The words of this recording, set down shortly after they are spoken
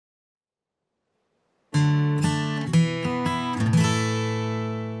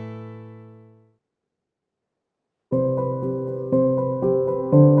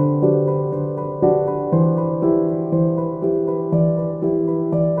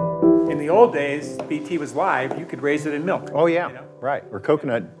old days, BT was live. You could raise it in milk. Oh yeah, you know? right. Or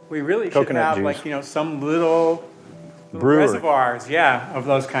coconut. We really should coconut have juice. like, you know, some little reservoirs, yeah, of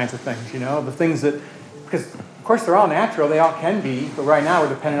those kinds of things. You know, the things that, because of course they're all natural, they all can be, but right now we're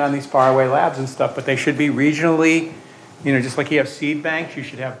dependent on these faraway labs and stuff. But they should be regionally, you know, just like you have seed banks, you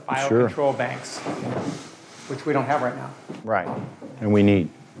should have biocontrol banks, which we don't have right now. Right, and we need.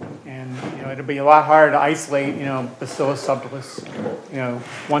 And you know, it'll be a lot harder to isolate, you know, Bacillus subtilis, you know,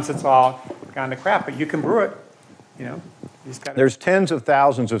 once it's all gone to crap. But you can brew it, you know. You just gotta... There's tens of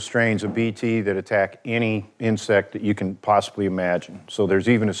thousands of strains of Bt that attack any insect that you can possibly imagine. So there's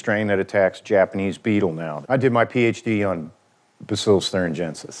even a strain that attacks Japanese beetle now. I did my PhD on Bacillus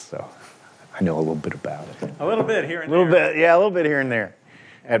thuringiensis, so I know a little bit about it. A little bit here and there. A little bit, yeah, a little bit here and there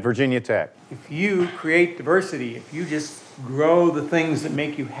at Virginia Tech. If you create diversity, if you just grow the things that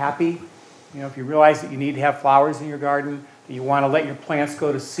make you happy, you know, if you realize that you need to have flowers in your garden, that you want to let your plants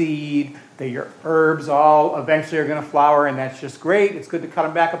go to seed, that your herbs all eventually are going to flower, and that's just great. It's good to cut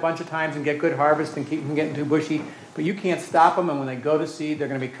them back a bunch of times and get good harvest and keep them from getting too bushy, but you can't stop them, and when they go to seed, they're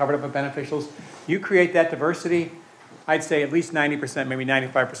going to be covered up with beneficials. You create that diversity, I'd say at least 90%, maybe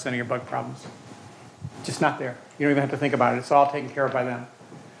 95% of your bug problems. Just not there. You don't even have to think about it. It's all taken care of by them.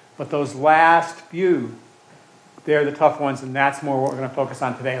 But those last few, they're the tough ones, and that's more what we're going to focus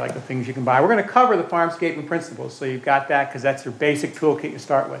on today, like the things you can buy. We're going to cover the farmscaping principles, so you've got that because that's your basic toolkit you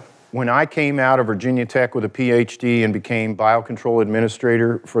start with. When I came out of Virginia Tech with a PhD and became biocontrol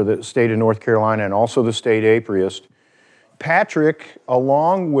administrator for the state of North Carolina and also the state apiarist, Patryk,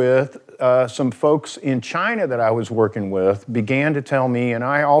 along with some folks in China that I was working with, began to tell me, and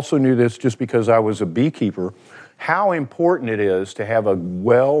I also knew this just because I was a beekeeper, how important it is to have a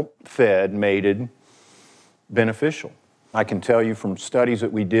well-fed, mated beneficial. I can tell you from studies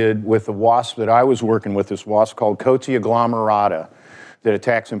that we did with the wasp that I was working with, this wasp called Cotia glomerata that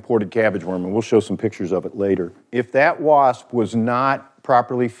attacks imported cabbage worm, and we'll show some pictures of it later. If that wasp was not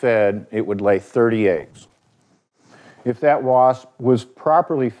properly fed, it would lay 30 eggs. If that wasp was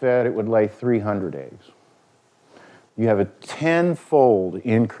properly fed, it would lay 300 eggs. You have a 10-fold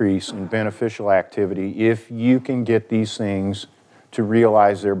increase in beneficial activity if you can get these things to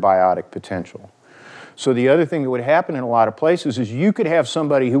realize their biotic potential. So the other thing that would happen in a lot of places is you could have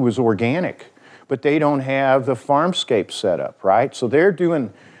somebody who was organic, but they don't have the farmscape set up, right? So they're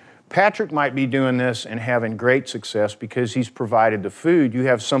doing, Patryk might be doing this and having great success because he's provided the food. You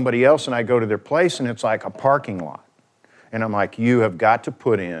have somebody else and I go to their place and it's like a parking lot. And I'm like, you have got to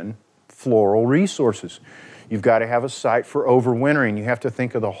put in floral resources. You've got to have a site for overwintering. You have to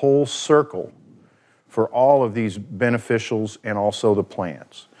think of the whole circle for all of these beneficials and also the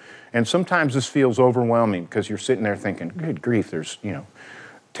plants. And sometimes this feels overwhelming because you're sitting there thinking, good grief, there's,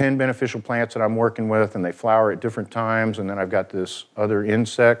 10 beneficial plants that I'm working with and they flower at different times and then I've got this other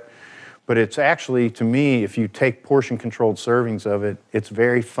insect. But it's actually, to me, if you take portion-controlled servings of it, it's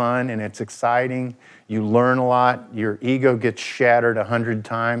very fun and it's exciting. You learn a lot. Your ego gets shattered 100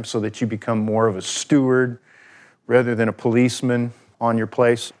 times so that you become more of a steward rather than a policeman on your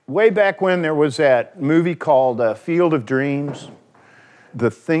place. Way back when there was that movie called Field of Dreams,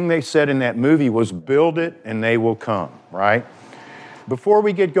 the thing they said in that movie was build it and they will come, right? Before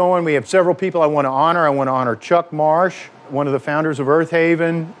we get going, we have several people I want to honor. I want to honor Chuck Marsh, one of the founders of Earth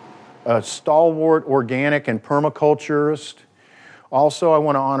Haven, a stalwart organic and permaculturist. Also, I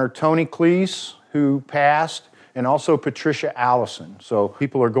want to honor Tony Cleese, who passed, and also Patricia Allison. So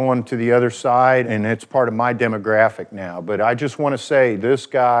people are going to the other side, and it's part of my demographic now. But I just want to say this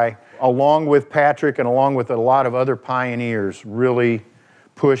guy, along with Patryk and along with a lot of other pioneers, really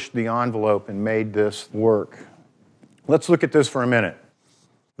pushed the envelope and made this work. Let's look at this for a minute.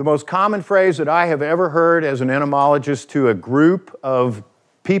 The most common phrase that I have ever heard as an entomologist to a group of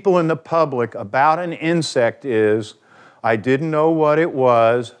people in the public about an insect is, I didn't know what it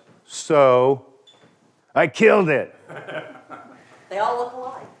was, so I killed it. They all look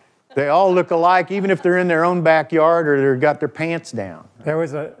alike. They all look alike, even if they're in their own backyard or they've got their pants down. There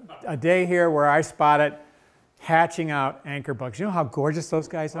was a day here where I spotted hatching out anchor bugs. You know how gorgeous those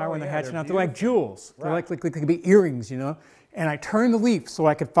guys are when they're hatching out? They're like jewels. Right. They're like they could be earrings, And I turned the leaf so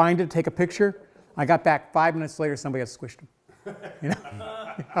I could find it, take a picture. I got back 5 minutes later, somebody had squished them.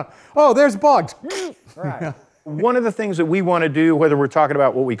 Oh, there's bugs. Right. One of the things that we want to do, whether we're talking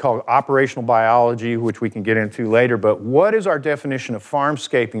about what we call operational biology, which we can get into later, but what is our definition of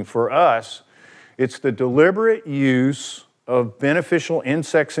farmscaping for us? It's the deliberate use of beneficial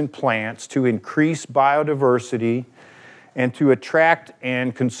insects and plants to increase biodiversity and to attract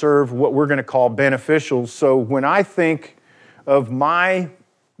and conserve what we're going to call beneficials. So when I think of my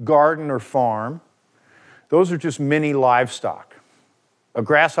garden or farm, those are just mini livestock.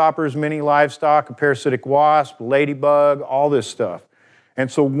 grasshoppers, many livestock, a parasitic wasp, ladybug, all this stuff.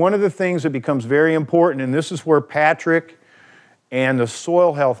 And so one of the things that becomes very important, and this is where Patryk and the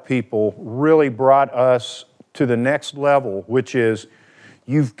soil health people really brought us to the next level, which is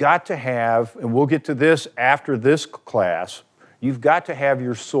you've got to have, and we'll get to this after this class, you've got to have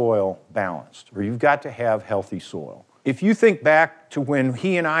your soil balanced, or you've got to have healthy soil. If you think back to when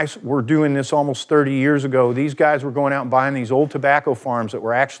he and I were doing this almost 30 years ago, these guys were going out and buying these old tobacco farms that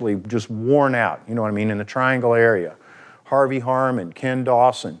were actually just worn out, you know what I mean, in the Triangle area. Harvey Harmon, Ken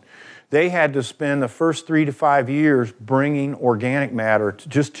Dawson. They had to spend the first 3 to 5 years bringing organic matter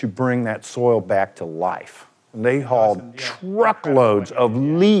just to bring that soil back to life. And they hauled truckloads of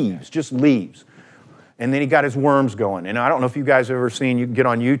leaves, just leaves. And then he got his worms going. And I don't know if you guys have ever seen, you can get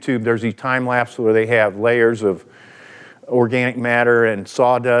on YouTube, there's these time lapses where they have layers of organic matter and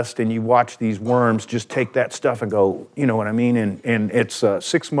sawdust, and you watch these worms just take that stuff and go, you know what I mean? And it's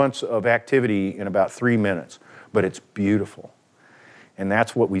 6 months of activity in about 3 minutes, but it's beautiful. And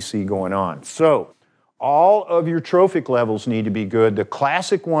that's what we see going on. So all of your trophic levels need to be good. The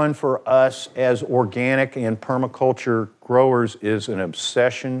classic one for us as organic and permaculture growers is an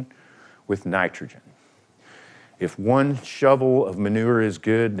obsession with nitrogen. If 1 shovel of manure is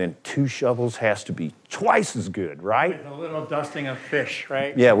good, then 2 shovels has to be twice as good, right? With a little dusting of fish,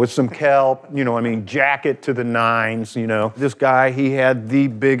 right? Yeah, with some kelp, you know, I mean, jacket to the nines, you know. This guy, he had the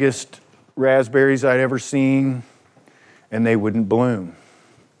biggest raspberries I'd ever seen, and they wouldn't bloom.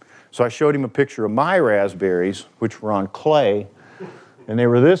 So I showed him a picture of my raspberries, which were on clay, and they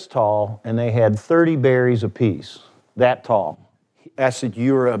were this tall, and they had 30 berries apiece, that tall. I said,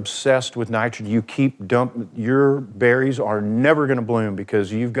 you're obsessed with nitrogen. You keep dumping, your berries are never going to bloom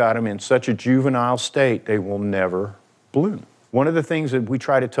because you've got them in such a juvenile state, they will never bloom. One of the things that we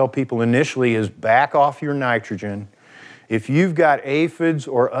try to tell people initially is back off your nitrogen. If you've got aphids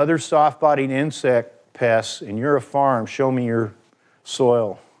or other soft-bodied insect pests and you're a farm, show me your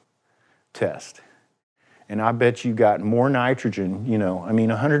soil test. And I bet you got more nitrogen, you know, I mean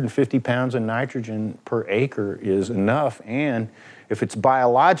 150 pounds of nitrogen per acre is enough, and if it's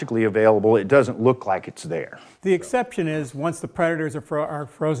biologically available, it doesn't look like it's there. The exception is once the predators are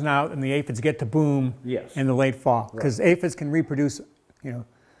frozen out and the aphids get to boom in the late fall. Because aphids can reproduce, you know,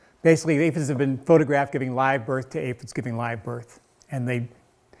 basically aphids have been photographed giving live birth to aphids giving live birth. And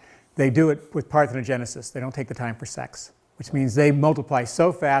they do it with parthenogenesis. They don't take the time for sex, which means they multiply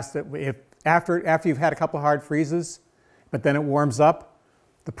so fast that if after you've had a couple of hard freezes, but then it warms up,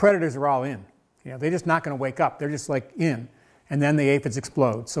 the predators are all in. You know, they're just not going to wake up. They're just like in. And then the aphids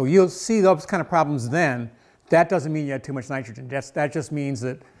explode. So you'll see those kind of problems then. That doesn't mean you had too much nitrogen. That just means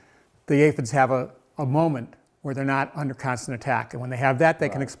that the aphids have a moment where they're not under constant attack. And when they have that, they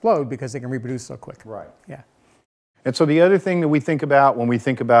can explode because they can reproduce so quick. Right. Yeah. And so the other thing that we think about when we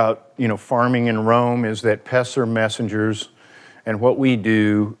think about, you know, farming in Rome is that pests are messengers. And what we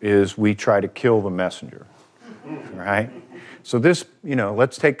do is we try to kill the messenger, right? So this, you know,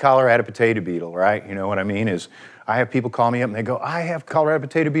 let's take Colorado potato beetle, right? You know what I mean is I have people call me up and they go, I have Colorado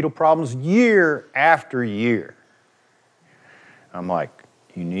potato beetle problems year after year. I'm like,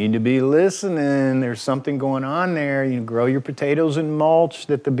 you need to be listening. There's something going on there. You grow your potatoes in mulch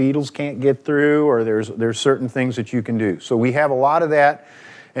that the beetles can't get through, or there's certain things that you can do. So we have a lot of that.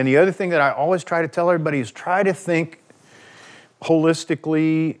 And the other thing that I always try to tell everybody is try to think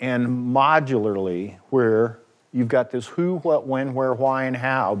holistically and modularly, where you've got this who, what, when, where, why, and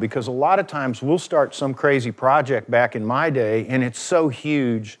how, because a lot of times we'll start some crazy project back in my day and it's so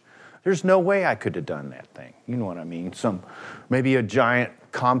huge, there's no way I could have done that thing. You know what I mean? Maybe a giant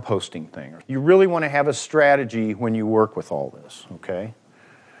composting thing. You really want to have a strategy when you work with all this, okay?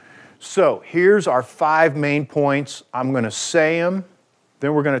 So here's our 5 main points. I'm going to say them,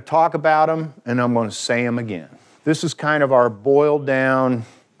 then we're going to talk about them, and I'm going to say them again. This is kind of our boiled down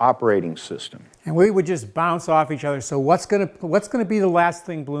operating system. And we would just bounce off each other. So what's going to be the last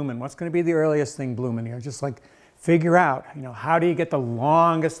thing blooming? What's going to be the earliest thing blooming? You know, just like figure out, you know, how do you get the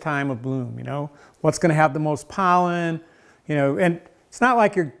longest time of bloom? You know, what's going to have the most pollen? You know, and it's not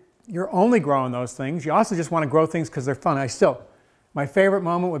like you're only growing those things. You also just want to grow things because they're fun. My favorite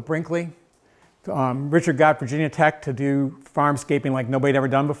moment with Brinkley, Richard got Virginia Tech to do farmscaping like nobody had ever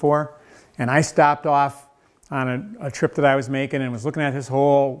done before, and I stopped off on a trip that I was making and was looking at his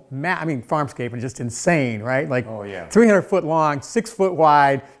whole map. I mean, farmscaping, just insane, right? Like 300 foot long, 6 foot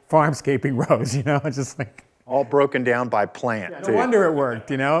wide farmscaping rows, you know, it's just like. All broken down by plant, No wonder it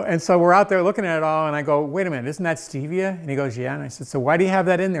worked, you know? And so we're out there looking at it all and I go, wait a minute, isn't that stevia? And he goes, yeah. And I said, so why do you have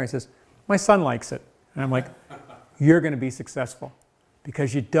that in there? He says, my son likes it. And I'm like, you're going to be successful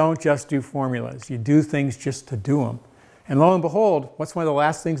because you don't just do formulas. You do things just to do them. And lo and behold, what's one of the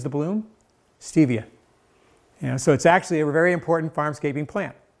last things to bloom? Stevia. So it's actually a very important farmscaping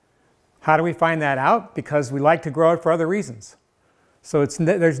plant. How do we find that out? Because we like to grow it for other reasons. So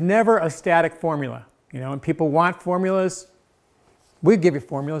there's never a static formula. And people want formulas. We give you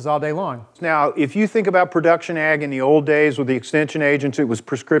formulas all day long. Now, if you think about production ag in the old days with the extension agents, it was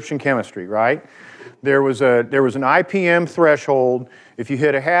prescription chemistry, right? There was an IPM threshold. If you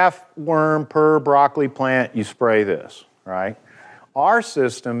hit a half worm per broccoli plant, you spray this, right? Our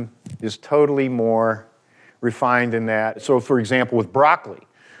system is totally more refined than that. So, for example, with broccoli,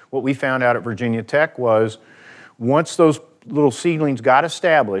 what we found out at Virginia Tech was once those little seedlings got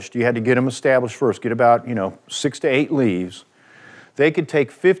established, you had to get them established first, get about 6 to 8 leaves. They could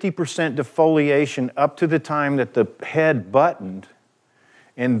take 50% defoliation up to the time that the head buttoned,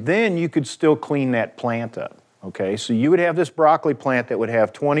 and then you could still clean that plant up, okay? So you would have this broccoli plant that would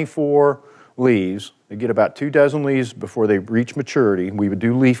have 24 leaves. They get about 2 dozen leaves before they reach maturity. We would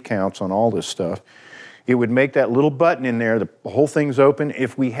do leaf counts on all this stuff. It would make that little button in there, the whole thing's open.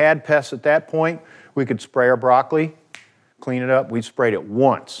 If we had pests at that point, we could spray our broccoli, clean it up. We sprayed it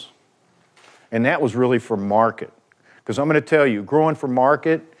once. And that was really for market. Because I'm going to tell you, growing for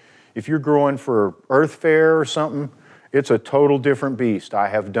market, if you're growing for Earth Fair or something, it's a total different beast. I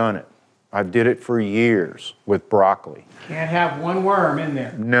have done it. I did it for years with broccoli. Can't have one worm in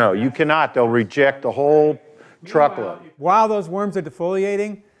there. No, you cannot. They'll reject the whole truckload. While those worms are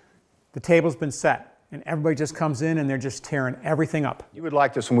defoliating, the table's been set. And everybody just comes in and they're just tearing everything up. You would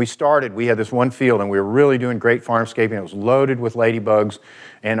like this. When we started, we had this one field and we were really doing great farmscaping. It was loaded with ladybugs.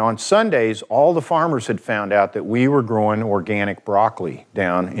 And on Sundays, all the farmers had found out that we were growing organic broccoli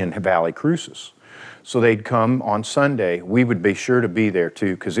down in Valley Crucis. So they'd come on Sunday. We would be sure to be there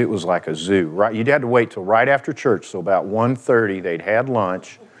too because it was like a zoo. Right? You'd had to wait till right after church. So about 1:30, they'd had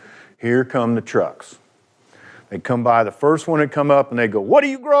lunch. Here come the trucks. They'd come by. The first one would come up and they'd go, "What are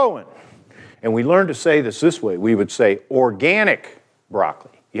you growing?" And we learned to say this way. We would say organic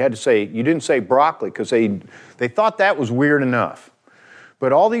broccoli. You didn't say broccoli because they thought that was weird enough.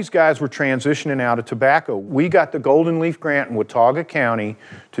 But all these guys were transitioning out of tobacco. We got the Golden Leaf Grant in Watauga County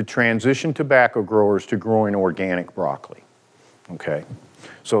to transition tobacco growers to growing organic broccoli. Okay?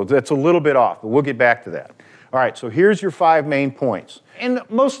 So that's a little bit off, but we'll get back to that. All right, so here's your 5 main points. And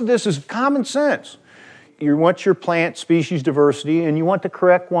most of this is common sense. You want your plant species diversity, and you want the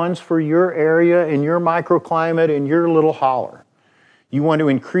correct ones for your area and your microclimate and your little holler. You want to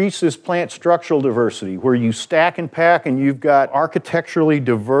increase this plant structural diversity where you stack and pack and you've got architecturally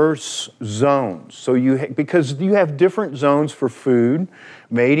diverse zones. So because you have different zones for food.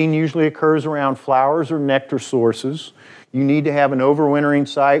 Mating usually occurs around flowers or nectar sources. You need to have an overwintering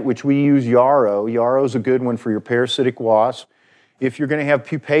site, which we use yarrow. Yarrow is a good one for your parasitic wasp. If you're going to have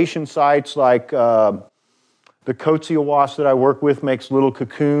pupation sites like the Coatzia wasp that I work with makes little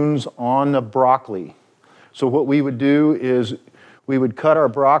cocoons on the broccoli. So what we would do is we would cut our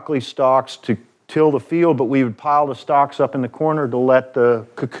broccoli stalks to till the field, but we would pile the stalks up in the corner to let the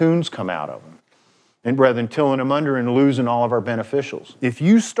cocoons come out of them, and rather than tilling them under and losing all of our beneficials. If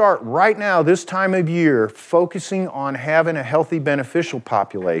you start right now, this time of year, focusing on having a healthy beneficial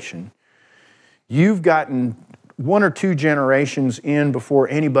population, you've gotten 1 or 2 generations in before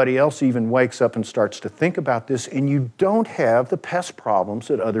anybody else even wakes up and starts to think about this, and you don't have the pest problems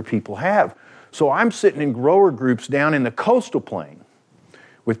that other people have. So I'm sitting in grower groups down in the coastal plain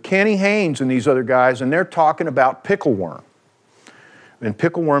with Kenny Haynes and these other guys, and they're talking about pickleworm. And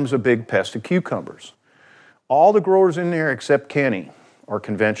pickleworm's a big pest of cucumbers. All the growers in there except Kenny are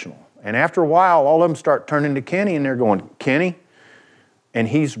conventional. And after a while, all of them start turning to Kenny, and they're going, "Kenny?" And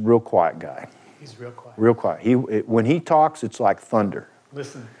he's a real quiet guy. He's real quiet. Real quiet. When he talks, it's like thunder.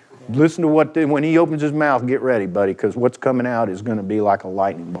 Listen. Yeah. Listen to when he opens his mouth, get ready, buddy, because what's coming out is going to be like a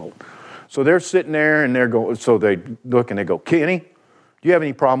lightning bolt. So they're sitting there and they're going, so they look and they go, "Kenny, do you have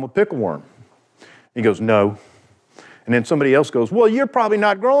any problem with pickleworm?" He goes, "No." And then somebody else goes, "Well, you're probably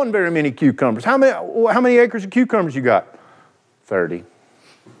not growing very many cucumbers. How many acres of cucumbers you got?" 30.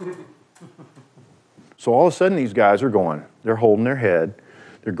 So all of a sudden these guys are going, they're holding their head.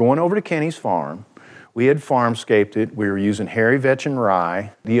 They're going over to Kenny's farm. We had farmscaped it. We were using hairy vetch and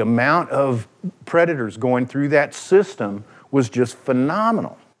rye. The amount of predators going through that system was just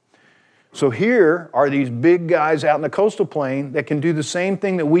phenomenal. So here are these big guys out in the coastal plain that can do the same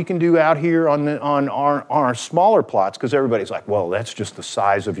thing that we can do out here on our smaller plots, because everybody's like, "Well, that's just the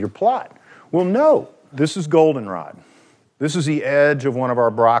size of your plot." Well, no. This is goldenrod. This is the edge of one of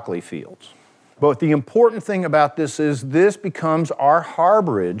our broccoli fields. But the important thing about this is this becomes our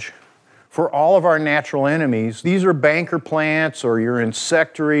harborage for all of our natural enemies. These are banker plants or your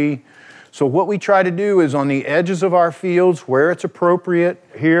insectary So what we try to do is on the edges of our fields, where it's appropriate,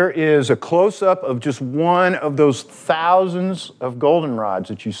 here is a close-up of just one of those thousands of goldenrods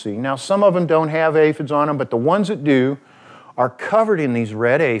that you see. Now, some of them don't have aphids on them, but the ones that do are covered in these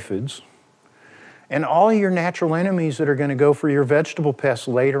red aphids. And all of your natural enemies that are going to go for your vegetable pests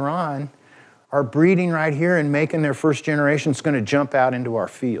later on are breeding right here and making their first generation. It's going to jump out into our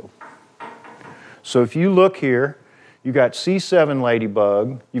field. So if you look here, you've got C7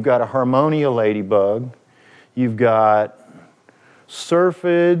 ladybug, you've got a Harmonia ladybug, you've got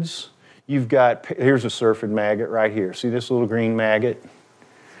syrphids, you've got, here's a syrphid maggot right here. See this little green maggot?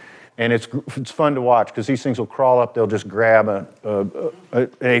 And it's fun to watch because these things will crawl up, they'll just grab an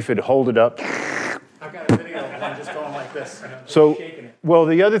aphid, hold it up. I've got a video of one just going like this. So, shaking it. well,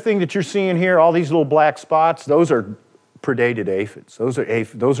 the other thing that you're seeing here, all these little black spots, those are predated aphids.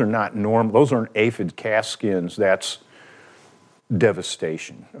 Those are not normal, those aren't aphid cast skins. That's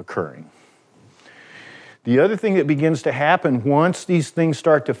devastation occurring. The other thing that begins to happen once these things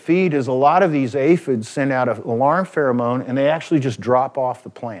start to feed is a lot of these aphids send out an alarm pheromone and they actually just drop off the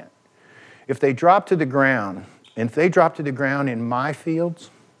plant. If they drop to the ground, and if they drop to the ground in my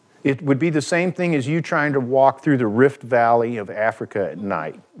fields, it would be the same thing as you trying to walk through the Rift Valley of Africa at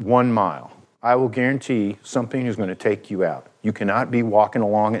night, 1 mile. I will guarantee something is going to take you out. You cannot be walking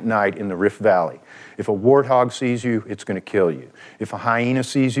along at night in the Rift Valley. If a warthog sees you, it's going to kill you. If a hyena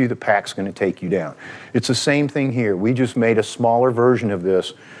sees you, the pack's going to take you down. It's the same thing here. We just made a smaller version of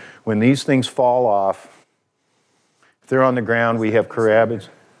this. When these things fall off, if they're on the ground, we have carabids.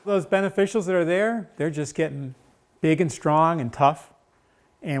 Those beneficials that are there, they're just getting big and strong and tough.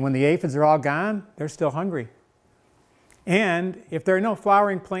 And when the aphids are all gone, they're still hungry. And if there are no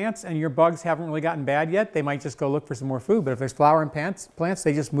flowering plants and your bugs haven't really gotten bad yet, they might just go look for some more food. But if there's flowering plants,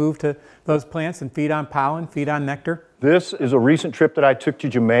 they just move to those plants and feed on pollen, feed on nectar. This is a recent trip that I took to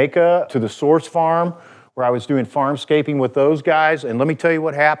Jamaica, to the Source Farm, where I was doing farmscaping with those guys. And let me tell you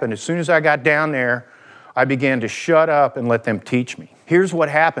what happened. As soon as I got down there, I began to shut up and let them teach me. Here's what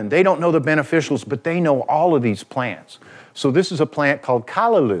happened. They don't know the beneficials, but they know all of these plants. So this is a plant called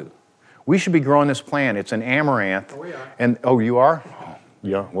callaloo. We should be growing this plant. It's an amaranth. Oh, we are. And, oh, you are?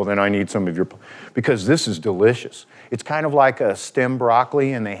 Yeah, well then I need some of your, because this is delicious. It's kind of like a stem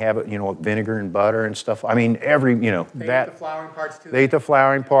broccoli and they have it, vinegar and butter and stuff. I mean, They eat the flowering parts too. They eat the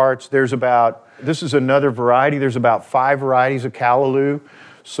flowering parts. This is another variety. There's about 5 varieties of callaloo.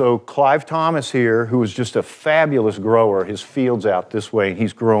 So Clive Thomas here, who is just a fabulous grower, his field's out this way, and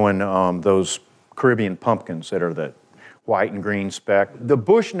he's growing those Caribbean pumpkins that are the white and green speck. The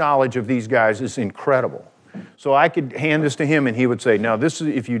bush knowledge of these guys is incredible. So I could hand this to him and he would say, now this is,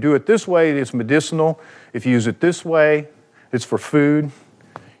 if you do it this way, it's medicinal. If you use it this way, it's for food.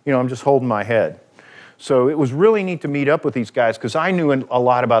 I'm just holding my head. So it was really neat to meet up with these guys because I knew a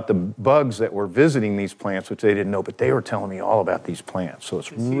lot about the bugs that were visiting these plants, which they didn't know, but they were telling me all about these plants. So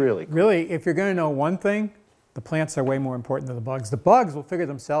it's really cool. Really, if you're going to know one thing, the plants are way more important than the bugs. The bugs will figure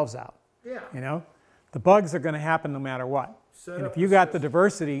themselves out. Yeah. The bugs are going to happen no matter what. And if you got the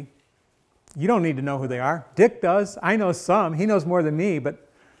diversity, you don't need to know who they are. Dick does. I know some. He knows more than me, but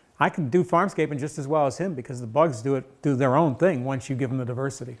I can do farmscaping just as well as him because the bugs do their own thing once you give them the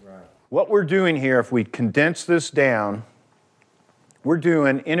diversity. Right. What we're doing here, if we condense this down, we're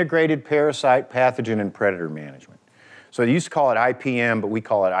doing integrated parasite, pathogen, and predator management. So they used to call it IPM, but we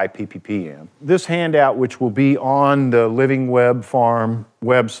call it IPPPM. This handout, which will be on the Living Web Farm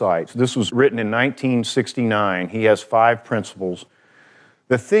website, so this was written in 1969. He has 5 principles.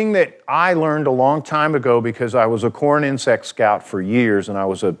 The thing that I learned a long time ago, because I was a corn insect scout for years, and I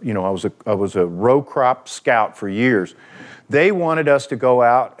was a row crop scout for years. They wanted us to go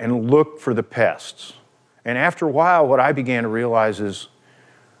out and look for the pests. And after a while, what I began to realize is,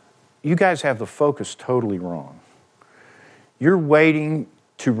 you guys have the focus totally wrong. You're waiting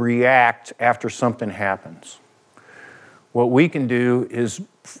to react after something happens. What we can do is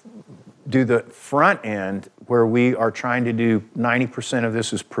do the front end where we are trying to do 90% of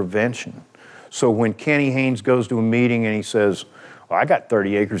this is prevention. So when Kenny Haynes goes to a meeting and he says, well, I got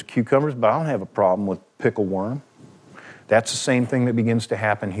 30 acres of cucumbers, but I don't have a problem with pickle worm. That's the same thing that begins to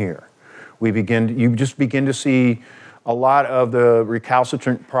happen here. You just begin to see a lot of the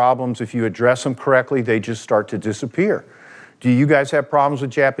recalcitrant problems. If you address them correctly, they just start to disappear. Do you guys have problems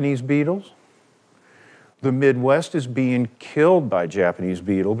with Japanese beetles? The Midwest is being killed by Japanese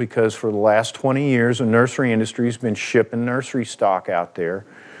beetle because for the last 20 years, the nursery industry has been shipping nursery stock out there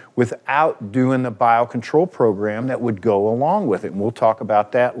without doing the biocontrol program that would go along with it. And we'll talk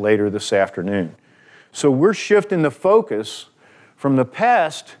about that later this afternoon. So we're shifting the focus from the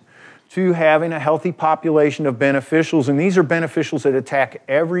pest to having a healthy population of beneficials, and these are beneficials that attack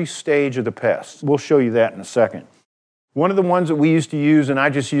every stage of the pest. We'll show you that in a second. One of the ones that we used to use, and I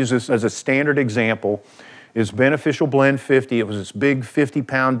just use this as a standard example, is Beneficial Blend 50. It was this big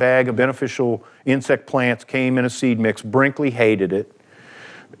 50-pound bag of beneficial insect plants, came in a seed mix. Brinkley hated it,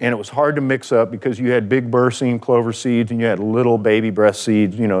 and it was hard to mix up because you had big bursine clover seeds and you had little baby breath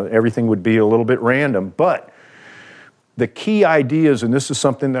seeds. You know, everything would be a little bit random. But the key ideas, and this is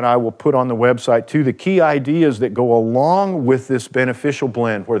something that I will put on the website too, the key ideas that go along with this beneficial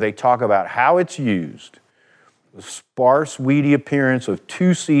blend, where they talk about how it's used, the sparse, weedy appearance of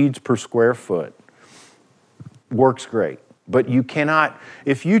 2 seeds per square foot, works great. But you cannot,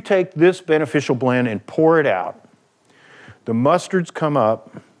 if you take this beneficial blend and pour it out, the mustards come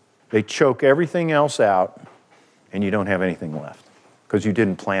up, they choke everything else out, and you don't have anything left because you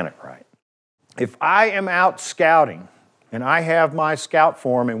didn't plant it right. If I am out scouting and I have my scout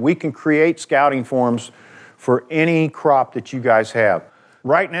form, and we can create scouting forms for any crop that you guys have.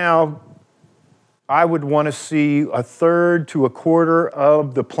 Right now, I would want to see 1/3 to 1/4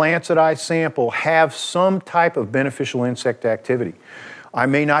 of the plants that I sample have some type of beneficial insect activity. I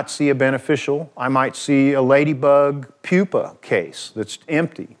may not see a beneficial. I might see a ladybug pupa case that's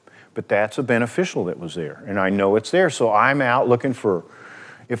empty, but that's a beneficial that was there, and I know it's there, so I'm out looking for,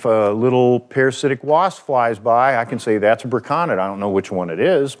 if a little parasitic wasp flies by, I can say that's a braconid. I don't know which one it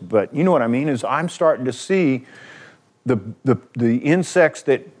is, but you know what I mean, is I'm starting to see the insects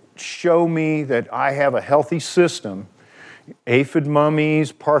that show me that I have a healthy system. Aphid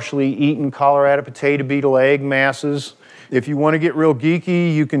mummies, partially eaten Colorado potato beetle egg masses. If you want to get real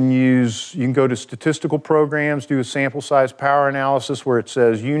geeky, you can go to statistical programs, do a sample size power analysis where it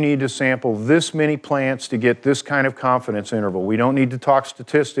says you need to sample this many plants to get this kind of confidence interval. We don't need to talk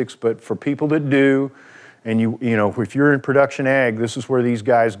statistics, but for people that do, and you know, if you're in production ag, this is where these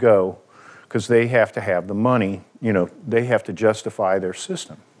guys go, because they have to have the money, you know, they have to justify their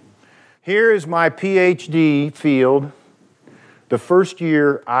system. Here is my PhD field. The first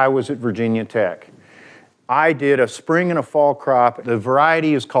year I was at Virginia Tech. I did a spring and a fall crop. The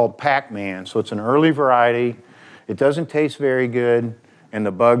variety is called Pac-Man, so it's an early variety. It doesn't taste very good, and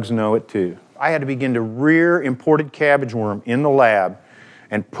the bugs know it too. I had to begin to rear imported cabbage worm in the lab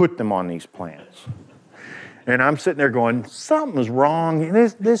and put them on these plants. And I'm sitting there going, something's wrong.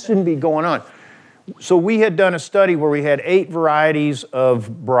 This shouldn't be going on. So we had done a study where we had 8 varieties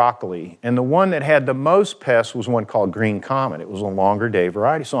of broccoli, and the one that had the most pests was one called Green Comet. It was a longer day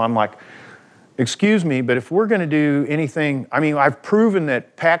variety. So I'm like, excuse me, but if we're going to do anything, I mean, I've proven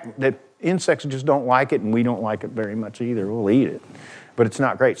that insects just don't like it, and we don't like it very much either. We'll eat it, but it's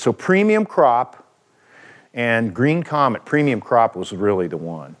not great. So premium crop and Green Comet, premium crop was really the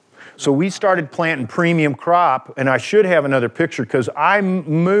one. So we started planting premium crop, and I should have another picture because I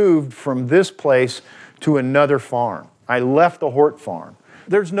moved from this place to another farm. I left the Hort farm.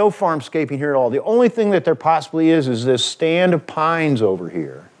 There's no farmscaping here at all. The only thing that there possibly is this stand of pines over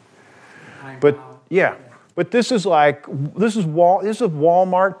here. But yeah, but this is a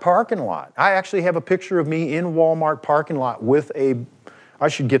Walmart parking lot. I actually have a picture of me in Walmart parking lot with I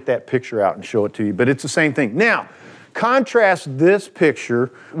should get that picture out and show it to you, but it's the same thing. Now, contrast this picture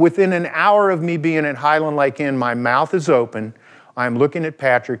within an hour of me being at Highland Lake Inn. My mouth is open. I'm looking at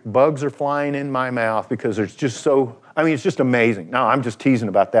Patryk. Bugs are flying in my mouth because it's just so, I mean, it's just amazing. No, I'm just teasing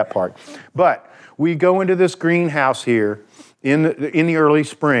about that part. But we go into this greenhouse here in the early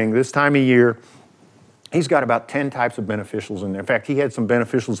spring, this time of year. He's got about 10 types of beneficials in there. In fact, he had some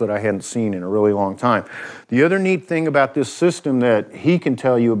beneficials that I hadn't seen in a really long time. The other neat thing about this system that he can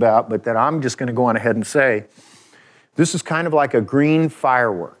tell you about, but that I'm just going to go on ahead and say, this is kind of like a green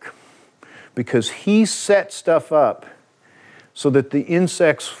firework, because he set stuff up so that the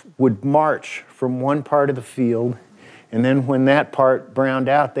insects would march from one part of the field, and then when that part browned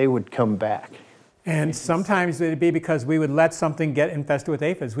out, they would come back. And sometimes it'd be because we would let something get infested with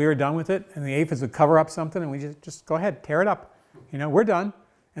aphids. We were done with it, and the aphids would cover up something, and we just go ahead, tear it up. You know, we're done.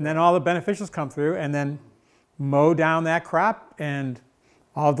 And then all the beneficials come through, and then mow down that crop, and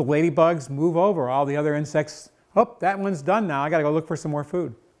all the ladybugs move over. All the other insects, oh, that one's done now. I got to go look for some more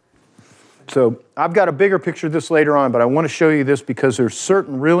food. So I've got a bigger picture of this later on, but I want to show you this because there's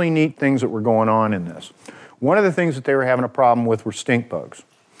certain really neat things that were going on in this. One of the things that they were having a problem with were stink bugs.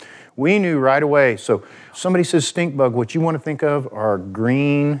 We knew right away, so somebody says stink bug, what you want to think of are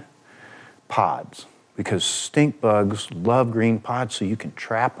green pods, because stink bugs love green pods so you can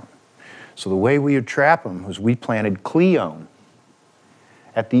trap them. So the way we would trap them was we planted Cleone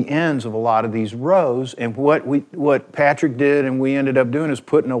at the ends of a lot of these rows, and what Patryk did and we ended up doing is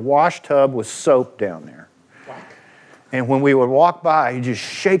putting a wash tub with soap down there. And when we would walk by, he'd just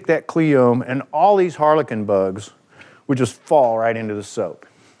shake that cleome, and all these harlequin bugs would just fall right into the soap.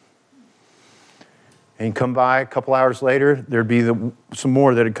 And you come by a couple hours later, there'd be some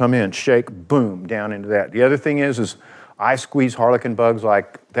more that'd come in, shake, boom, down into that. The other thing is I squeeze harlequin bugs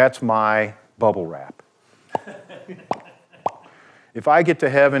like that's my bubble wrap. If I get to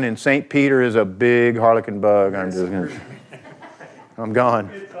heaven and St. Peter is a big harlequin bug, I'm gone.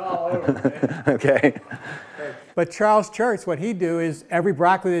 It's all over, man. Okay. But Charles Church, what he'd do is every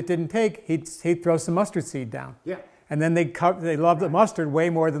broccoli that didn't take, he'd throw some mustard seed down. Yeah. And then they loved the mustard way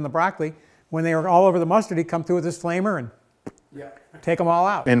more than the broccoli. When they were all over the mustard, he'd come through with his flamer and take them all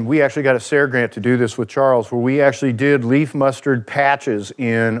out. And we actually got a SARE grant to do this with Charles, where we actually did leaf mustard patches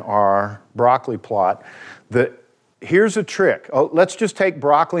in our broccoli plot. Here's a trick. Let's just take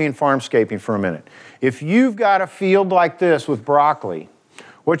broccoli and farmscaping for a minute. If you've got a field like this with broccoli,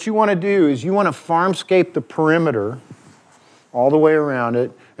 what you want to do is you want to farmscape the perimeter all the way around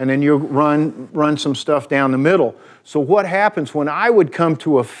it, and then you'll run some stuff down the middle. So what happens when I would come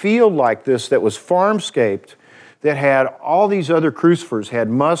to a field like this that was farmscaped, that had all these other crucifers, had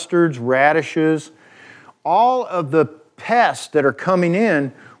mustards, radishes, all of the pests that are coming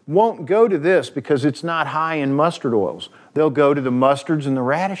in won't go to this because it's not high in mustard oils. They'll go to the mustards and the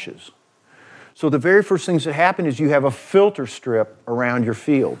radishes. So the very first things that happen is you have a filter strip around your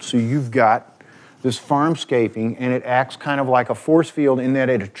field. So you've got this farmscaping, and it acts kind of like a force field in that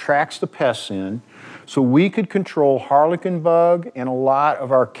it attracts the pests in. So we could control harlequin bug and a lot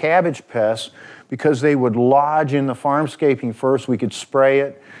of our cabbage pests because they would lodge in the farmscaping first. We could spray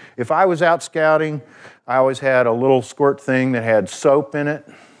it. If I was out scouting, I always had a little squirt thing that had soap in it,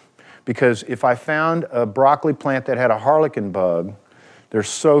 because if I found a broccoli plant that had a harlequin bug, they're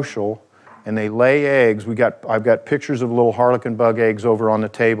social and they lay eggs. I've got pictures of little harlequin bug eggs over on the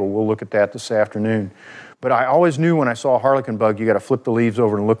table. We'll look at that this afternoon. But I always knew when I saw a harlequin bug, you got to flip the leaves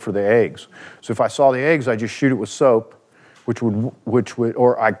over and look for the eggs. So if I saw the eggs, I just shoot it with soap, which would,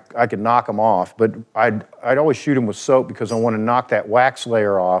 or I could knock them off. But I'd always shoot them with soap because I want to knock that wax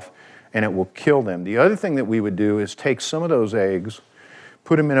layer off, and it will kill them. The other thing that we would do is take some of those eggs,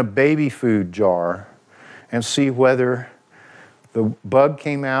 put them in a baby food jar, and see whether the bug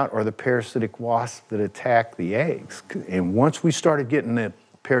came out or the parasitic wasp that attacked the eggs. And once we started getting the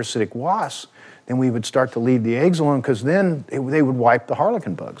parasitic wasps, then we would start to leave the eggs alone, because then they would wipe the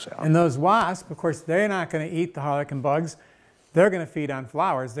harlequin bugs out. And those wasps, of course, they're not going to eat the harlequin bugs. They're going to feed on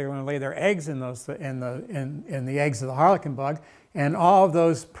flowers. They're going to lay their eggs in the eggs of the harlequin bug. And all of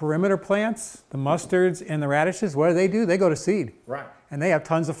those perimeter plants, the mustards and the radishes, what do? They go to seed. Right. And they have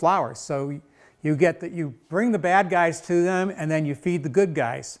tons of flowers. So you bring the bad guys to them, and then you feed the good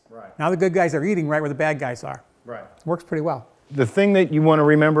guys. Right. Now the good guys are eating right where the bad guys are. Right. It works pretty well. The thing that you want to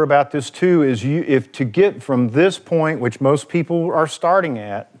remember about this too is if to get from this point, which most people are starting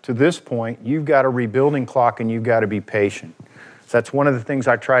at, to this point, you've got a rebuilding clock and you've got to be patient. So that's one of the things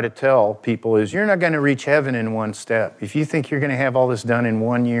I try to tell people is you're not going to reach heaven in one step. If you think you're going to have all this done in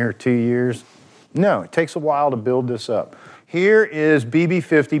 1 year, 2 years, no, it takes a while to build this up. Here is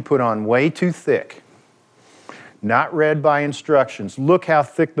BB50 put on way too thick, not read by instructions. Look how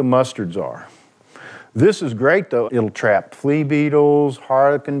thick the mustards are. This is great though. It'll trap flea beetles,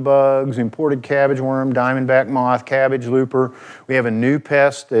 harlequin bugs, imported cabbage worm, diamondback moth, cabbage looper. We have a new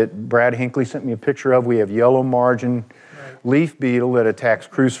pest that Brad Hinckley sent me a picture of. We have yellow margin leaf beetle that attacks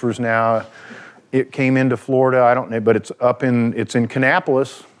crucifers now. It came into Florida, I don't know, but it's in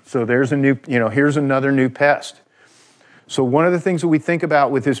Kannapolis. So there's a new, here's another new pest. So one of the things that we think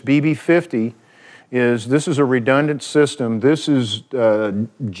about with this BB50 is this is a redundant system. This is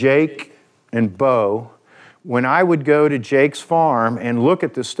Jake and Bo. When I would go to Jake's farm and look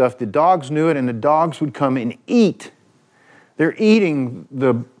at this stuff, the dogs knew it, and the dogs would come and eat. They're eating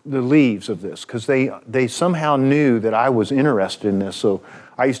the leaves of this because they somehow knew that I was interested in this. So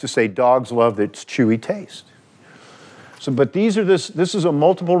I used to say dogs love its chewy taste. So, but this is a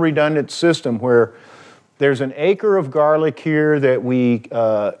multiple redundant system where there's an acre of garlic here that we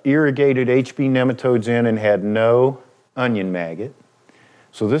irrigated HB nematodes in and had no onion maggot.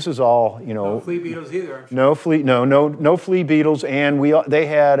 So this is all, No flea beetles either, I'm sure. No flea beetles, and they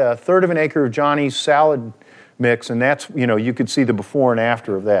had a third of an acre of Johnny's salad mix, and that's, you could see the before and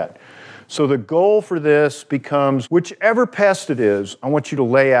after of that. So the goal for this becomes, whichever pest it is, I want you to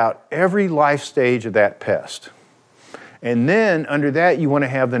lay out every life stage of that pest. And then under that, you want to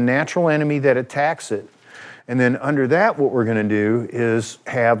have the natural enemy that attacks it. And then under that, what we're going to do is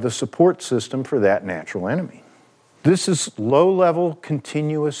have the support system for that natural enemy. This is low-level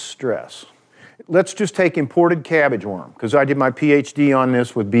continuous stress. Let's just take imported cabbage worm, because I did my PhD on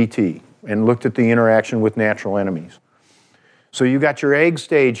this with BT and looked at the interaction with natural enemies. So you got your egg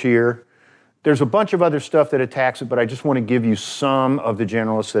stage here. There's a bunch of other stuff that attacks it, but I just want to give you some of the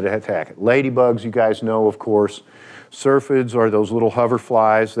generalists that attack it. Ladybugs, you guys know, of course. Syrphids are those little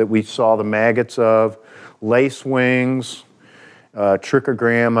hoverflies that we saw the maggots of. Lacewings,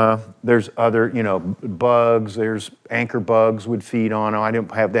 trichogramma. There's other, bugs. There's anchor bugs would feed on them. I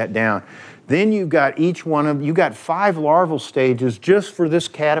didn't have that down. Then you've got you got 5 larval stages just for this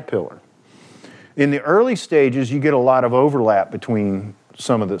caterpillar. In the early stages, you get a lot of overlap between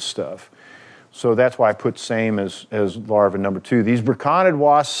some of this stuff. So that's why I put same as larva number 2. These braconid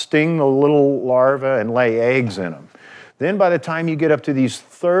wasps sting the little larvae and lay eggs in them. Then by the time you get up to these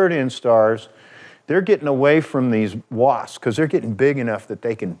third instars, they're getting away from these wasps because they're getting big enough that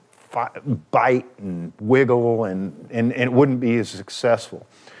they can bite and wiggle and it wouldn't be as successful.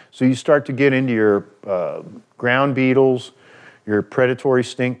 So you start to get into your ground beetles, your predatory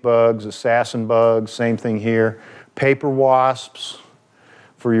stink bugs, assassin bugs, same thing here, paper wasps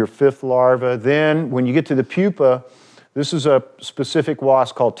for your 5th larva. Then when you get to the pupa, this is a specific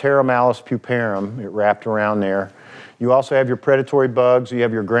wasp called Pteromalus puparum. It wrapped around there. You also have your predatory bugs. You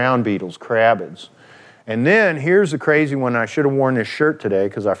have your ground beetles, crabids. And then here's the crazy one. I should have worn this shirt today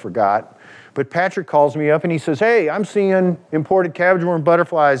because I forgot. But Patryk calls me up and he says, hey, I'm seeing imported cabbage worm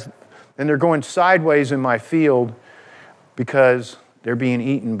butterflies and they're going sideways in my field because they're being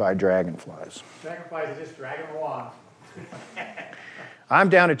eaten by dragonflies. Dragonflies are just dragging along. I'm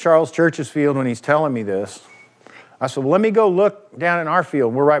down at Charles Church's field when he's telling me this. I said, well, let me go look down in our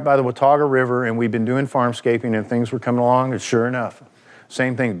field. We're right by the Watauga River, and we've been doing farmscaping, and things were coming along, and sure enough,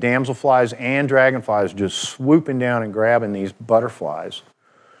 same thing, damselflies and dragonflies just swooping down and grabbing these butterflies.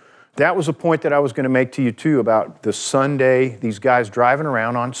 That was a point that I was going to make to you, too, about the Sunday, these guys driving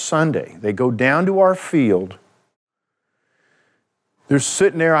around on Sunday. They go down to our field. They're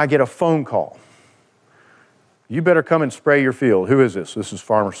sitting there, I get a phone call. You better come and spray your field. Who is this? This is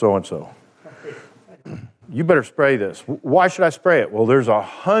farmer so-and-so. You better spray this. Why should I spray it? Well, there's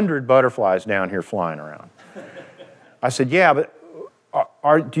 100 butterflies down here flying around. I said, yeah,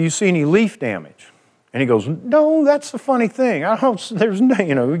 but do you see any leaf damage? And he goes, no, that's the funny thing. There's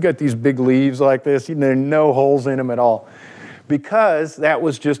no, we got these big leaves like this, there are no holes in them at all. Because that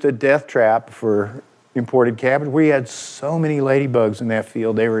was just a death trap for imported cabbage. We had so many ladybugs in that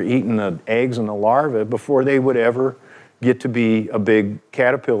field, they were eating the eggs and the larvae before they would ever get to be a big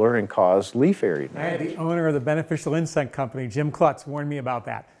caterpillar and cause leaf area damage. I had the owner of the beneficial insect company, Jim Klutz, warned me about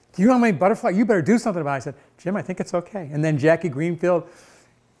that. Do you know how many butterflies? You better do something about it. I said, Jim, I think it's okay. And then Jackie Greenfield,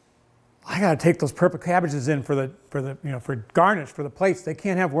 I got to take those purple cabbages in for garnish, for the plates. They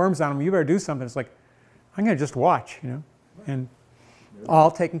can't have worms on them. You better do something. It's like, I'm going to just watch, and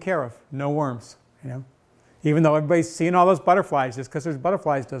all taken care of. No worms, Even though everybody's seeing all those butterflies, just because there's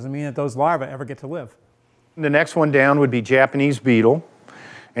butterflies doesn't mean that those larvae ever get to live. The next one down would be Japanese beetle,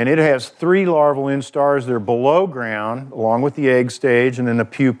 and it has 3 larval instars. They're below ground, along with the egg stage, and then the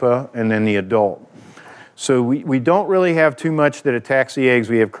pupa, and then the adult. So we don't really have too much that attacks the eggs.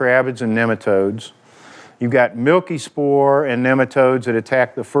 We have crabids and nematodes. You've got milky spore and nematodes that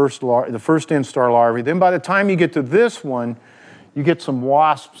attack the first instar larvae. Then by the time you get to this one, you get some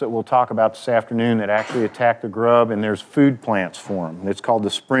wasps that we'll talk about this afternoon that actually attack the grub, and there's food plants for them. It's called the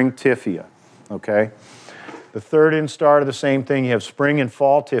spring typhia, okay? The third instar of the same thing, you have spring and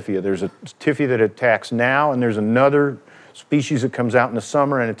fall typhia. There's a typhia that attacks now, and there's another species that comes out in the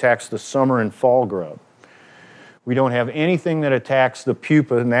summer and attacks the summer and fall grub. We don't have anything that attacks the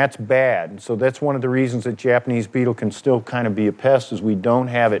pupa, and that's bad. So that's one of the reasons that Japanese beetle can still kind of be a pest, is we don't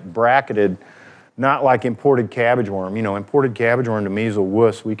have it bracketed, not like imported cabbage worm. Imported cabbage worm to me is a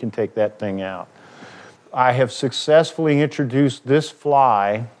wuss. We can take that thing out. I have successfully introduced this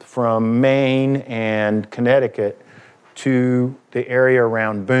fly from Maine and Connecticut to the area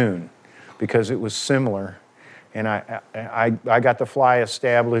around Boone because it was similar. And I got the fly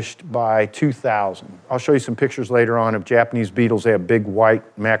established by 2000. I'll show you some pictures later on of Japanese beetles. They have big white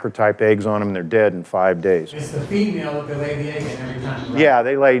macrotype eggs on them, and they're dead in 5 days. It's the female that lay the egg in every time, right? Yeah,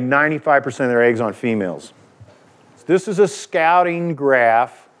 they lay 95% of their eggs on females. This is a scouting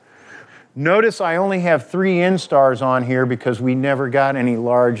graph. Notice I only have 3 instars on here because we never got any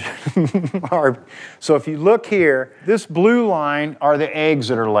large larvae. So if you look here, this blue line are the eggs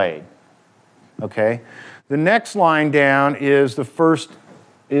that are laid, okay? The next line down is the first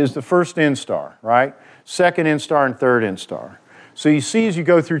instar, right? Second instar and third instar. So you see as you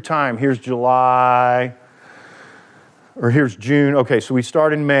go through time, here's July, or here's June. Okay, so we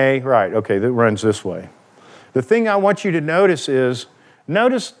start in May, right, okay, that runs this way. The thing I want you to notice is,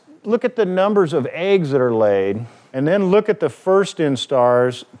 look at the numbers of eggs that are laid, and then look at the first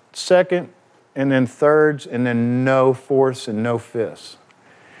instars, second, and then thirds, and then no fourths and no fifths.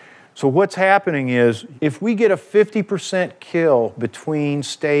 So what's happening is, if we get a 50% kill between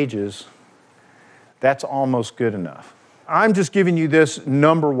stages, that's almost good enough. I'm just giving you this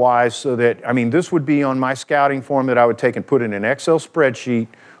number-wise so that, I mean, this would be on my scouting form that I would take and put in an Excel spreadsheet,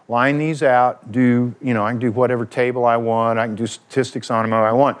 line these out, do, you know, I can do whatever table I want, I can do statistics on them if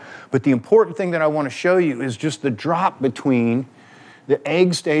I want. But the important thing that I want to show you is just the drop between the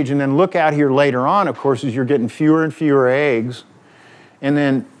egg stage, and then look out here later on, of course, as you're getting fewer and fewer eggs. And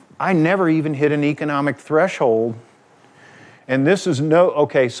then I never even hit an economic threshold. And this is no,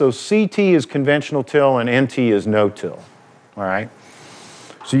 okay, so CT is conventional till and NT is no-till, all right?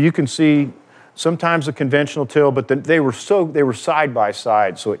 So you can see sometimes a conventional till, but they were side by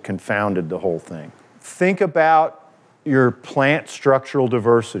side, so it confounded the whole thing. Think about your plant structural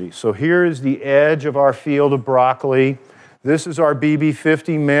diversity. So here is the edge of our field of broccoli. This is our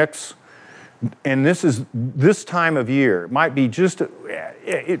BB50 mix, and this is this time of year. It might be just a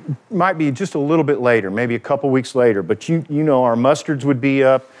little bit later, maybe a couple weeks later, but you know our mustards would be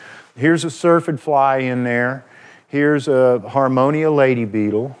up. Here's a syrphid fly in there. Here's a Harmonia lady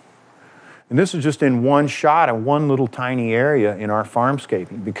beetle. And this is just in one shot of one little tiny area in our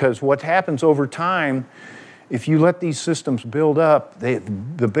farmscaping, because what happens over time, if you let these systems build up, the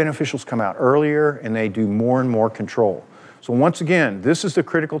beneficials come out earlier and they do more and more control. So once again, this is the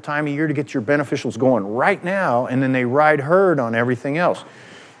critical time of year to get your beneficials going right now, and then they ride herd on everything else.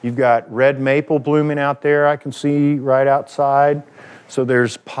 You've got red maple blooming out there, I can see right outside. So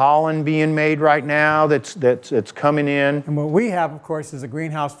there's pollen being made right now that's coming in. And what we have, of course, is a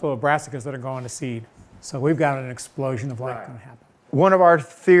greenhouse full of brassicas that are going to seed. So we've got an explosion of life going to happen. One of our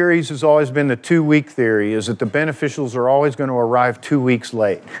theories has always been the 2-week theory, is that the beneficials are always going to arrive 2 weeks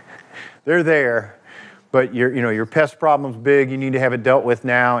late. They're there, but your pest problem's big, you need to have it dealt with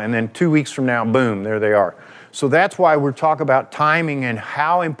now, and then 2 weeks from now, boom, there they are. So that's why we're talking about timing and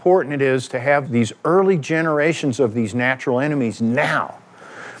how important it is to have these early generations of these natural enemies now,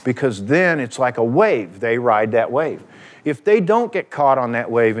 because then it's like a wave. They ride that wave. If they don't get caught on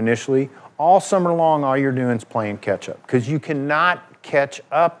that wave initially, all summer long, all you're doing is playing catch up, because you cannot catch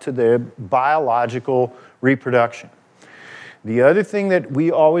up to the biological reproduction. The other thing that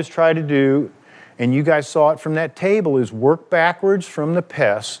we always try to do, and you guys saw it from that table, is work backwards from the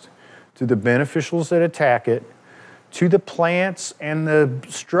pest to the beneficials that attack it, to the plants and the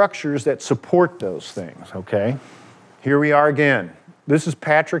structures that support those things, okay? Here we are again. This is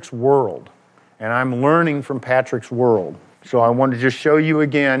Patryk's world, and I'm learning from Patryk's world. So I want to just show you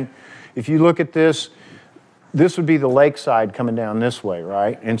again, if you look at this, this would be the lakeside coming down this way,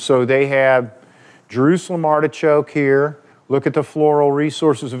 right? And so they have Jerusalem artichoke here. Look at the floral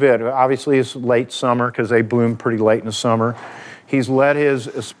resources of it. Obviously it's late summer because they bloom pretty late in the summer. He's let his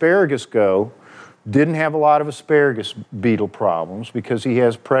asparagus go. Didn't have a lot of asparagus beetle problems because he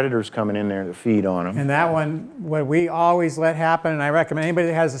has predators coming in there to feed on him. And that one, what we always let happen, and I recommend anybody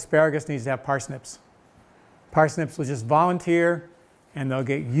that has asparagus needs to have parsnips. Parsnips will just volunteer, and they'll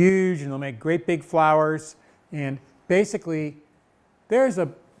get huge, and they'll make great big flowers. And basically, there's a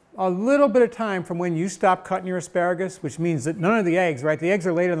little bit of time from when you stop cutting your asparagus, which means that none of the eggs, right? The eggs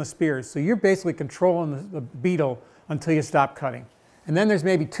are laid on the spears, so you're basically controlling the beetle until you stop cutting. And then there's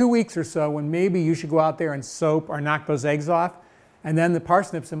maybe 2 weeks or so when maybe you should go out there and soap or knock those eggs off, and then the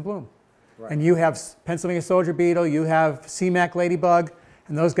parsnips in bloom. Right. And you have Pennsylvania soldier beetle, you have CMAC ladybug,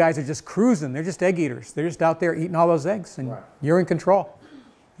 and those guys are just cruising. They're just egg eaters. They're just out there eating all those eggs, and right. You're in control.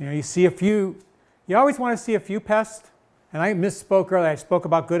 You know, you see a few, you always want to see a few pests, and I misspoke earlier. I spoke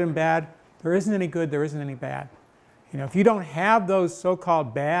about good and bad. There isn't any good, there isn't any bad. You know, if you don't have those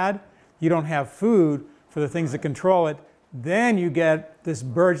so-called bad, you don't have food for the things that control it, then you get this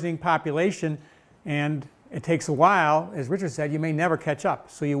burgeoning population, and it takes a while. As Richard said, you may never catch up.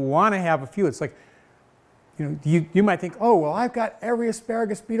 So you want to have a few. It's like, you know, you might think, oh, well, I've got every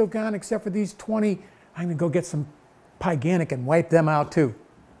asparagus beetle gone except for these 20. I'm going to go get some pyganic and wipe them out too.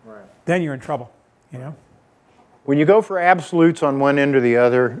 Right. Then you're in trouble, you know. When you go for absolutes on one end or the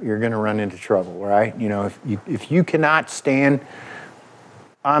other, you're going to run into trouble, right? You know, if you cannot stand...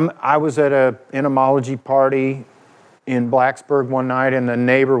 I was at an entomology party in Blacksburg one night, and the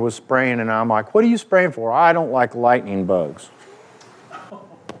neighbor was spraying, and I'm like, what are you spraying for? I don't like lightning bugs.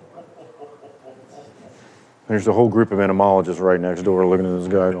 There's a whole group of entomologists right next door looking at this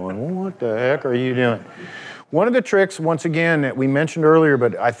guy going, well, what the heck are you doing? One of the tricks, once again, that we mentioned earlier,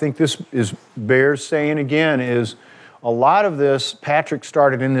 but I think this bears saying again, is a lot of this, Patryk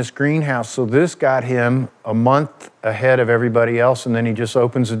started in this greenhouse, so this got him a month ahead of everybody else, and then he just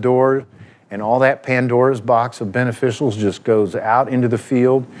opens the door, and all that Pandora's box of beneficials just goes out into the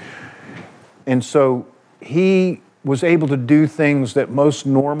field. And so he was able to do things that most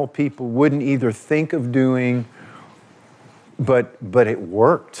normal people wouldn't either think of doing, but it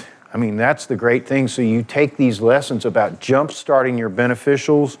worked. I mean, that's the great thing. So you take these lessons about jump-starting your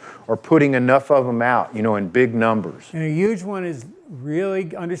beneficials or putting enough of them out, you know, in big numbers. And a huge one is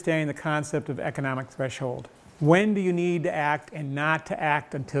really understanding the concept of economic threshold. When do you need to act and not to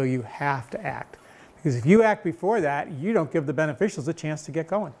act until you have to act? Because if you act before that, you don't give the beneficials a chance to get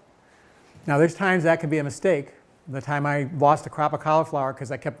going. Now, there's times that can be a mistake. The time I lost a crop of cauliflower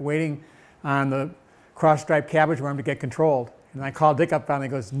because I kept waiting on the cross-striped cabbage worm to get controlled. And I called Dick up finally,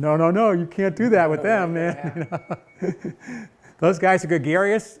 he goes, no, no, no, you can't do that with them, man. You know? Those guys are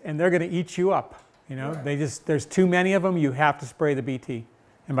gregarious and they're going to eat you up. You know, there's too many of them, you have to spray the BT.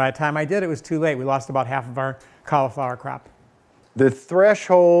 And by the time I did, it was too late. We lost about half of our cauliflower crop. The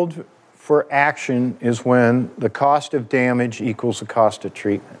threshold for action is when the cost of damage equals the cost of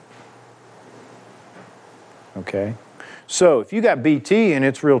treatment. Okay? So if you got BT and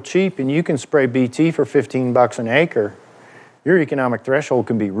it's real cheap and you can spray BT for 15 bucks an acre, your economic threshold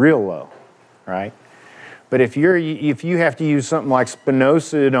can be real low, right? But if you have to use something like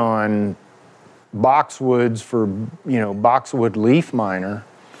spinosad on boxwoods for, you know, boxwood leaf miner,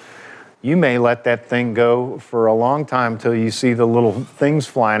 you may let that thing go for a long time till you see the little things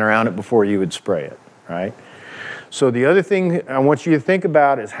flying around it before you would spray it, right? So the other thing I want you to think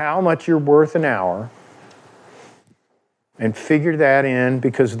about is how much you're worth an hour, and figure that in,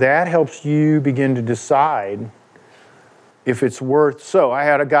 because that helps you begin to decide if it's worth. So I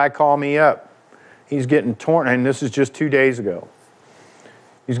had a guy call me up. He's getting torn, and this is just 2 days ago.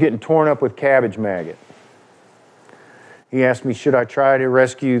 He's getting torn up with cabbage maggot. He asked me, should I try to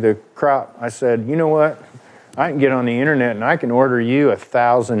rescue the crop? I said, you know what? I can get on the internet and I can order you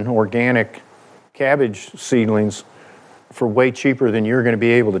 1,000 organic cabbage seedlings for way cheaper than you're going to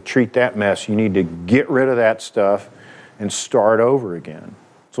be able to treat that mess. You need to get rid of that stuff and start over again.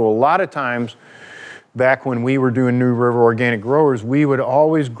 So a lot of times, back when we were doing New River Organic Growers, we would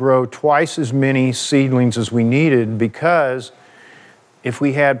always grow twice as many seedlings as we needed, because if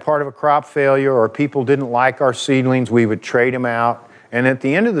we had part of a crop failure or people didn't like our seedlings, we would trade them out. And at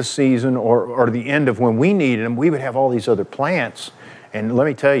the end of the season, or the end of when we needed them, we would have all these other plants. And let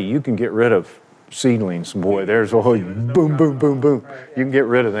me tell you, you can get rid of seedlings. Boy, there's a whole boom, boom, boom, boom. You can get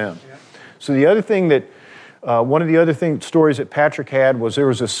rid of them. So the other thing that, one of the other stories that Patryk had was there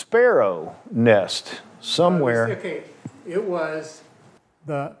was a sparrow nest somewhere. Okay, it was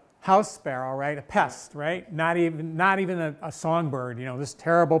the house sparrow, right? A pest, right? Not even a songbird, you know, this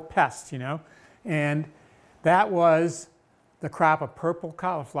terrible pest, you know. And that was the crop of purple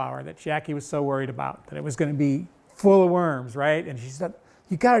cauliflower that Jackie was so worried about, that it was going to be full of worms, right? And she said,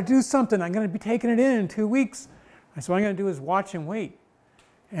 you got to do something. I'm going to be taking it in 2 weeks. And so what I'm going to do is watch and wait.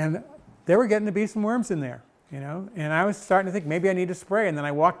 And there were getting to be some worms in there, you know. And I was starting to think maybe I need to spray. And then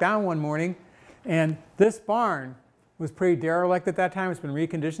I walked down one morning, and this barn was pretty derelict at that time. It's been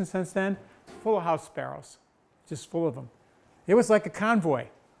reconditioned since then. Full of house sparrows, just full of them. It was like a convoy.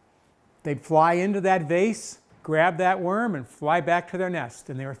 They'd fly into that vase, grab that worm, and fly back to their nest.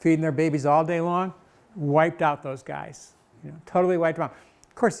 And they were feeding their babies all day long. Wiped out those guys, you know, totally wiped them out.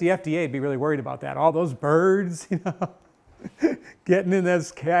 Of course, the FDA would be really worried about that. All those birds, you know, getting in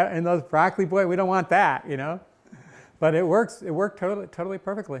those broccoli, boy, we don't want that, you know. But it works. It worked totally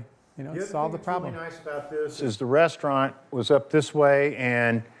perfectly. You know, solved the problem. What's really nice about this is the restaurant was up this way,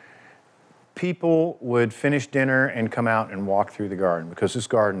 and people would finish dinner and come out and walk through the garden, because this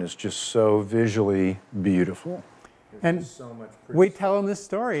garden is just so visually beautiful. And so much we tell them this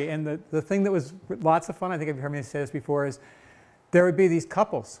story, and the thing that was lots of fun, I think you've heard me say this before, is there would be these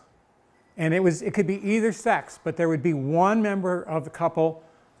couples, and it could be either sex, but there would be one member of the couple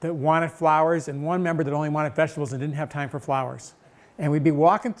that wanted flowers and one member that only wanted vegetables and didn't have time for flowers. And we'd be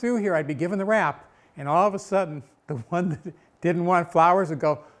walking through here, I'd be given the wrap, and all of a sudden, the one that didn't want flowers would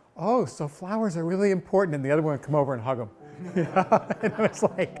go, oh, so flowers are really important, and the other one would come over and hug them. You know? And it was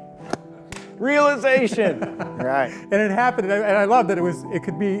like, realization. Right. And it happened, and I loved that it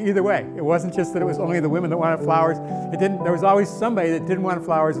could be either way. It wasn't just that it was only the women that wanted flowers. There was always somebody that didn't want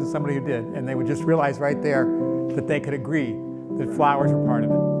flowers and somebody who did, and they would just realize right there that they could agree that flowers were part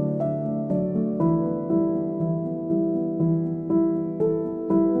of it.